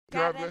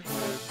gotta have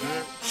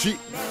that. Shit.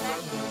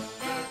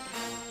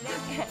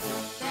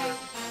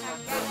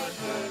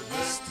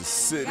 It's the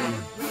city.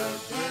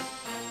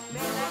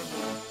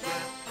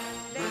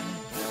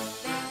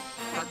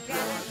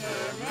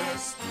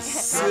 It's the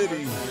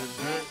city.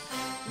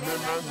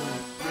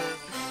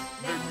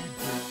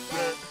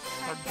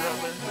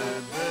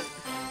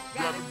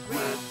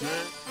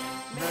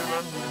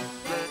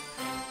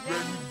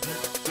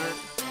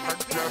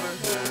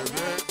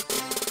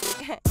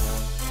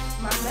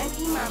 My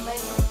money,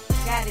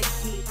 gotta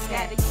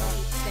get.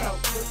 So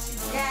what you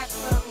got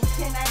for me?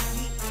 Can I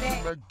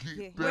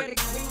get that? Where the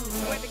green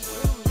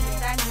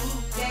that I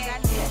need that.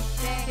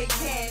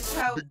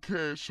 The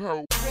cash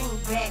hoe,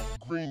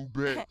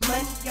 greenback.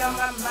 Money on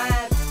my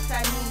mind,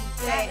 I need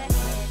that.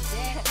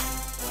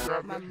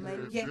 My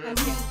money, yeah, I need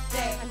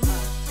that.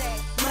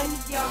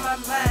 Money on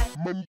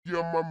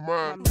my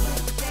mind,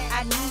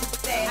 I need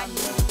that.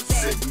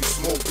 Said we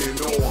smoking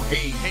on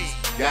haze,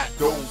 got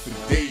those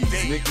for days.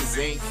 Niggas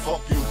ain't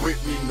fucking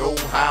with me, no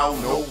how,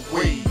 no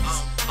ways.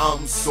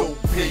 I'm so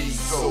paid,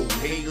 so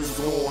haters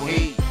gon'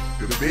 hate.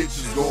 The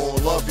bitches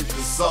gon' love it,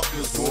 the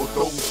suckers gon'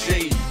 throw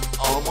shade.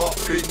 I'm up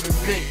in the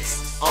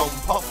mix, I'm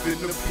puffin'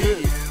 the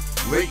pig.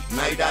 Late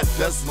night, I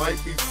just might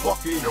be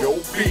fucking your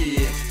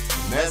bitch.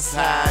 And that's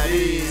how it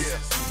is,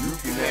 you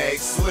can act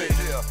slick.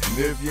 And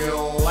if you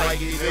don't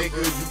like it,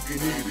 nigga, you can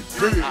eat it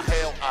good.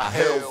 I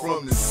held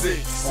from the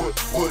 6,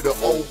 put the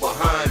O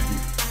behind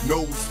it.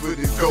 Nose for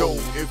the dough,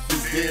 if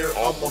it's there,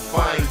 I'ma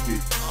find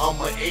it. I'm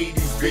an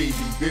 80s baby,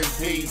 been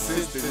paid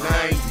since the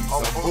 90s.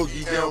 I'm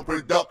Boogie Down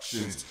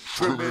Productions,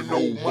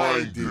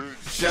 criminal-minded.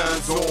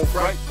 Shines on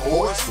bright,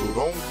 boy, so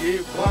don't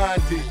get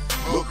blinded.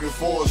 Looking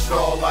for a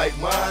star like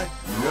mine,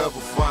 you never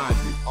find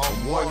it.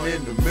 I'm one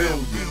in a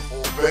million,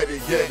 better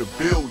get a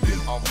building.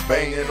 I'm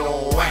banging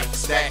on wax,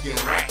 stacking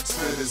racks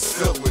to the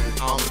ceiling.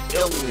 I'm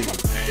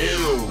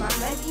ill. My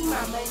money,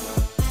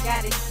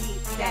 gotta get.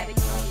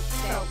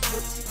 So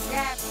what you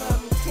got for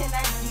me? Can I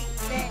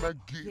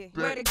get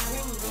that? Where the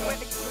green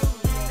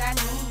that I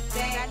need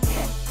that.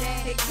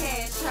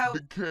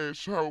 The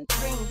cash hoe,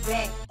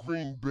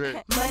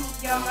 greenback.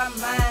 Money on my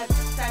mind,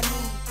 I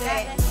need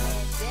that.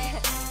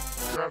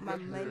 My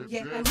money,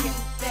 yeah, I need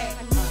that.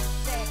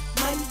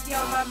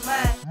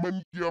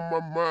 Money on my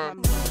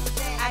mind,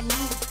 I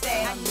need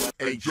that.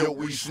 Hey yo,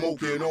 we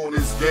smoking on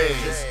this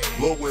gas,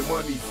 blowing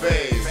money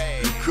fast.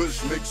 The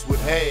kush mixed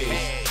with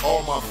hash,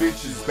 all my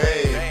bitches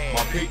bad.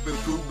 My paper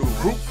through the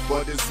roof,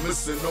 but it's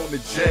missing on the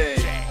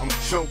jag. I'm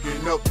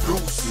chunking up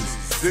deuces,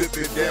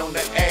 zipping down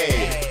the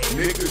ad.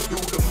 Niggas do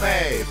the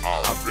math,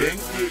 I've been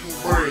getting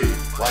bread.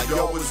 While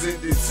y'all was in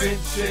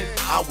detention,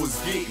 I was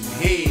getting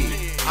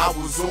head. I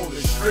was on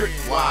the strip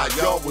while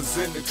y'all was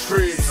in the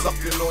crib,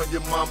 sucking on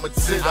your mama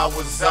tit. I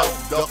was out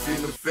ducking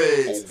the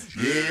feds.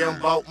 Yeah, I'm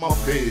about my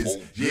biz.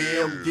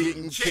 Yeah, I'm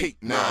getting cake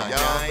now.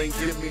 Y'all ain't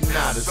give me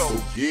nada, so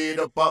get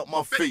up out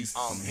my face.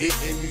 I'm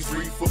hitting these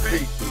reefer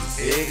papers,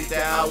 headed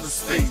to outer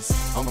space.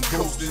 I'm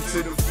coasting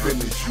to the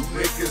finish. You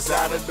niggas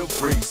out of the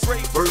race.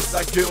 First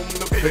I give them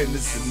the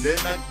business, and then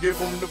I give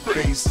them the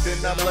bass.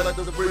 Then I let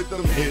the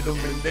rhythm hit them,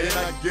 and then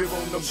I give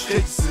them them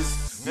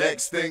cases.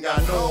 Next thing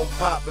I know, I'm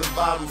popping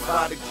bottles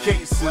by the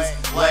cases,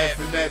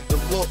 laughing at the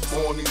look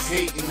on these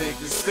hating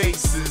niggas'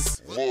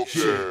 faces. My money,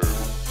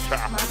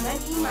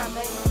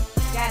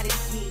 gotta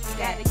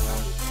get.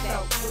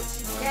 So what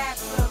you got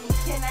for me?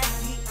 Can I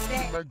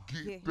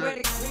get that? Where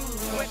the green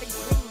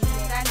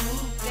that I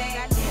need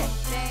that.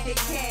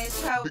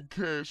 The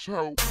cash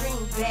hoe,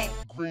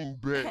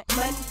 greenback.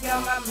 Money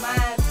on my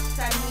mind,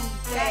 I need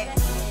that.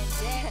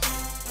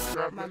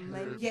 My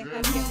money, yeah, I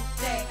need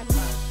that.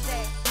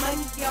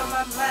 Money on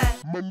my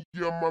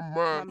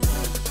mind,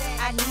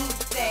 I need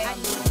that.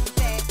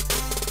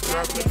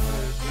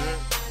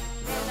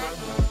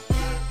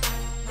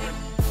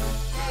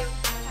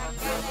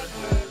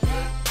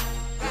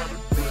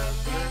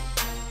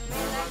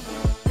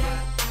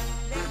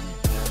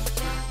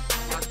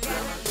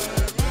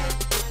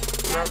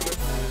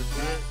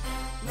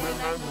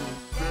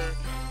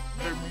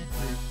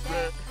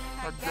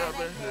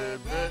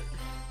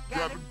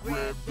 Gotta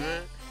grab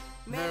that,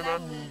 man, I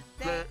need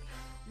that.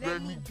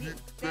 Let me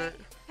get that,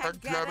 I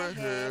gotta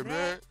have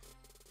that.